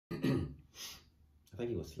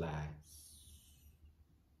think he was slides.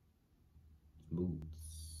 Boots.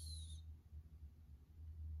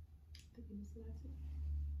 I think he was slides.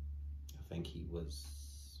 I think he was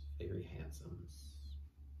very handsome.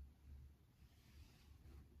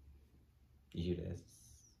 Judas.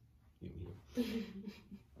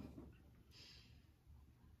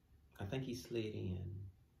 I think he slid in.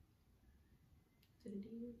 To the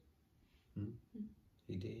deal.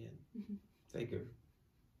 He did. Say, girl.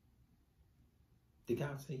 Did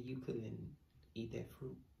God say you couldn't eat that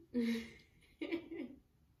fruit?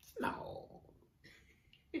 No.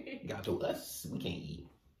 God told us we can't eat.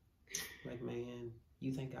 Like, man,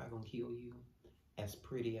 you think God gonna kill you? As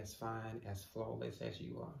pretty, as fine, as flawless as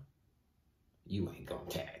you are? You ain't gonna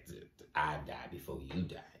die. I die before you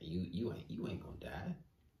die. You ain't gonna die.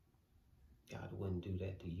 God wouldn't do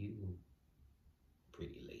that to you,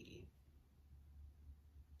 pretty lady.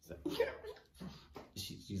 So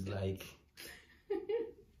she's like,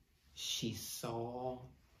 she saw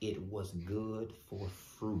it was good for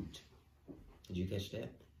fruit. Did you catch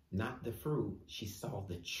that? Not the fruit. She saw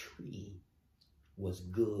the tree was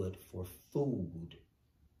good for food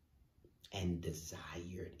and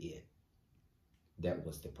desired it. That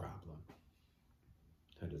was the problem.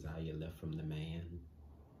 Her desire left from the man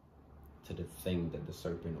to the thing that the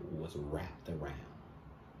serpent was wrapped around.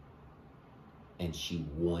 And she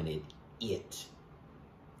wanted it.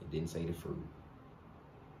 It didn't say the fruit.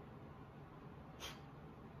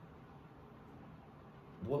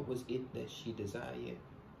 What was it that she desired?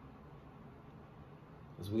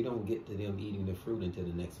 Because we don't get to them eating the fruit until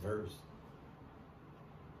the next verse.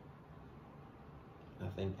 I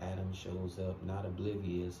think Adam shows up not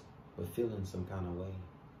oblivious, but feeling some kind of way.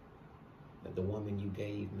 That the woman you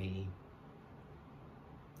gave me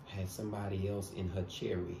had somebody else in her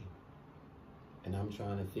cherry. And I'm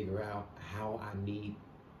trying to figure out how I need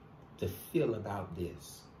to feel about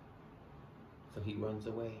this. So he runs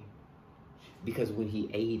away. Because when he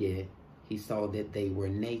ate it, he saw that they were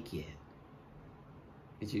naked.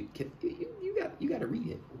 You got to read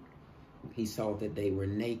it. He saw that they were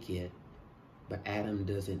naked, but Adam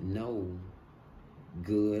doesn't know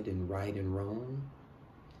good and right and wrong.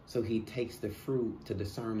 So he takes the fruit to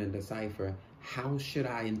discern and decipher, how should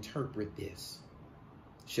I interpret this?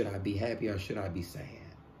 Should I be happy or should I be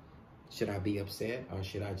sad? Should I be upset or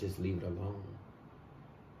should I just leave it alone?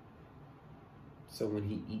 So when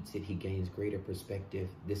he eats it, he gains greater perspective.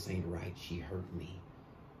 This ain't right. She hurt me.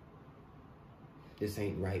 This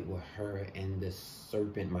ain't right what her and the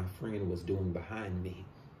serpent, my friend, was doing behind me.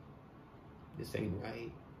 This ain't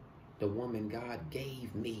right. The woman God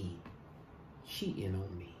gave me, cheating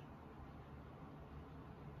on me.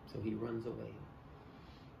 So he runs away.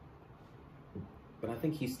 But I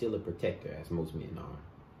think he's still a protector, as most men are.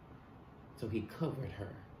 So he covered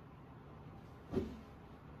her.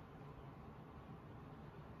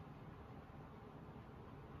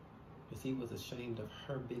 Because he was ashamed of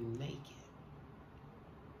her being naked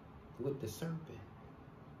with the serpent.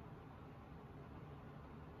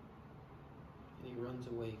 And he runs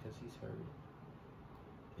away because he's hurt.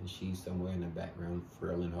 And she's somewhere in the background,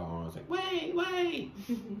 frilling her arms like, wait, wait!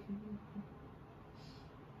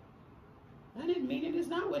 I didn't mean it. It's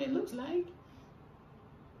not what it looks like.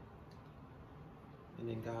 And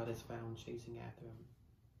then God is found chasing after him.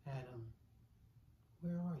 Adam,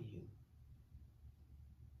 where are you?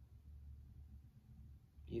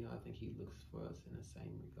 You know, I think he looks for us in the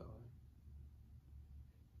same regard.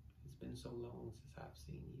 It's been so long since I've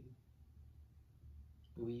seen you.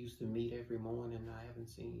 We used to meet every morning. I haven't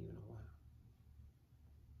seen you in a while.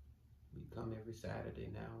 We come every Saturday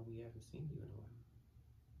now. We haven't seen you in a while.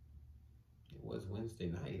 It was Wednesday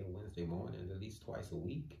night or Wednesday morning, at least twice a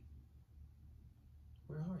week.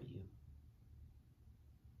 Where are you?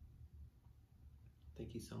 I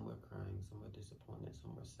think he's somewhere crying, somewhere disappointed,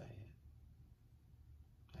 somewhere sad.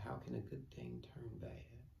 How can a good thing turn bad?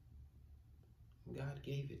 God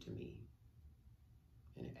gave it to me.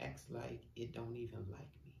 And it acts like it don't even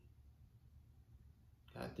like me.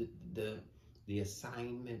 God, the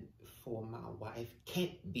assignment for my wife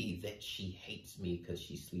can't be that she hates me because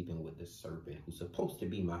she's sleeping with the serpent who's supposed to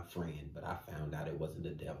be my friend, but I found out it wasn't the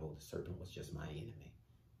devil. The serpent was just my enemy.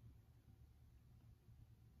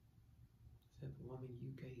 Said, the woman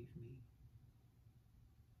you gave me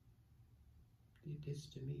did this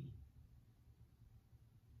to me.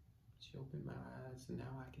 She opened my eyes and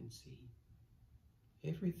now I can see.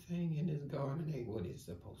 Everything in this garden ain't what it's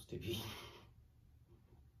supposed to be.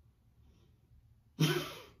 And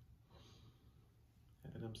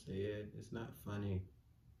I'm saying, it's not funny,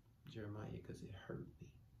 Jeremiah, because it hurt me.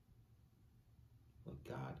 What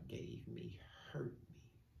God gave me hurt me.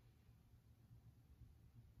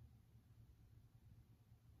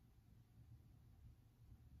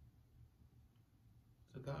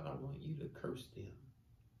 God, I want you to curse them.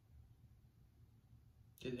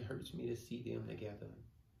 Because it hurts me to see them together.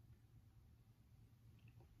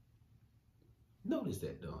 Notice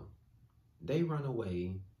that though. They run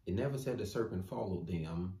away. It never said the serpent followed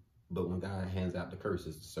them, but when God hands out the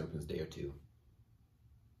curses, the serpent's there too.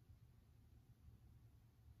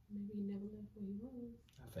 Maybe he never left where he was.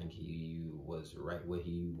 I think he was right where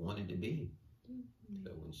he wanted to be. Mm-hmm.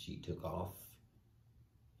 So when she took off,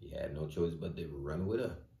 he had no choice but to run with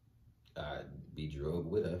her. Be drugged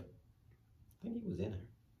with her. I think he was in her.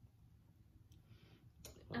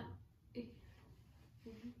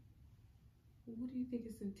 What do you think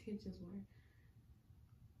his intentions were?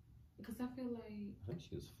 Because I feel like... I think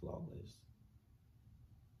she was flawless.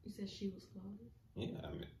 You said she was flawless? Yeah,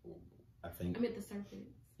 I think... I meant the serpent.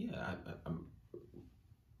 Yeah,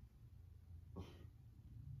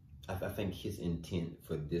 I think his intent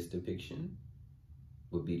for this depiction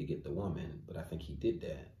would be to get the woman, but I think he did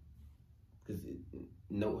that. Because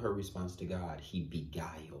note her response to God, he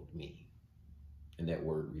beguiled me. And that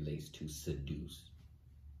word relates to seduce.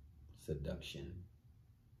 Seduction.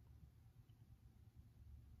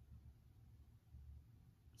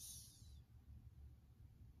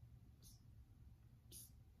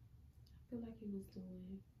 I feel like he was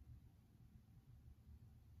doing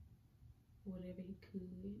whatever he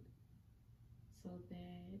could so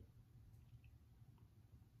that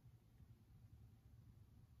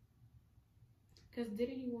because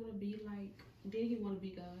didn't he want to be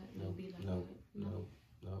God? No, be like no, God? no.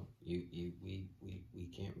 We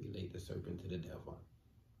can't relate the serpent to the devil.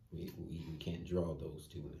 We can't draw those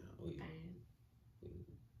two now. We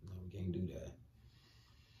can't do that.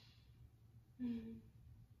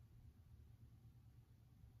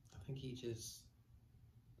 I think he just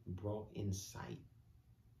brought insight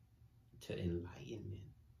to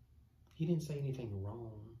enlightenment. He didn't say anything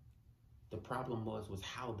wrong. The problem was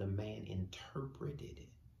how the man interpreted it.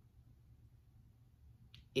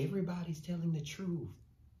 Everybody's telling the truth,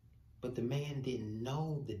 but the man didn't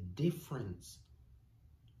know the difference.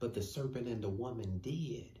 But the serpent and the woman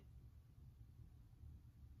did.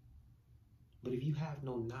 But if you have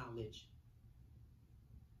no knowledge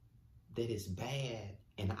that it's bad,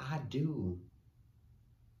 and I do,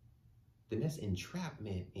 then that's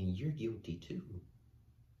entrapment, and you're guilty too.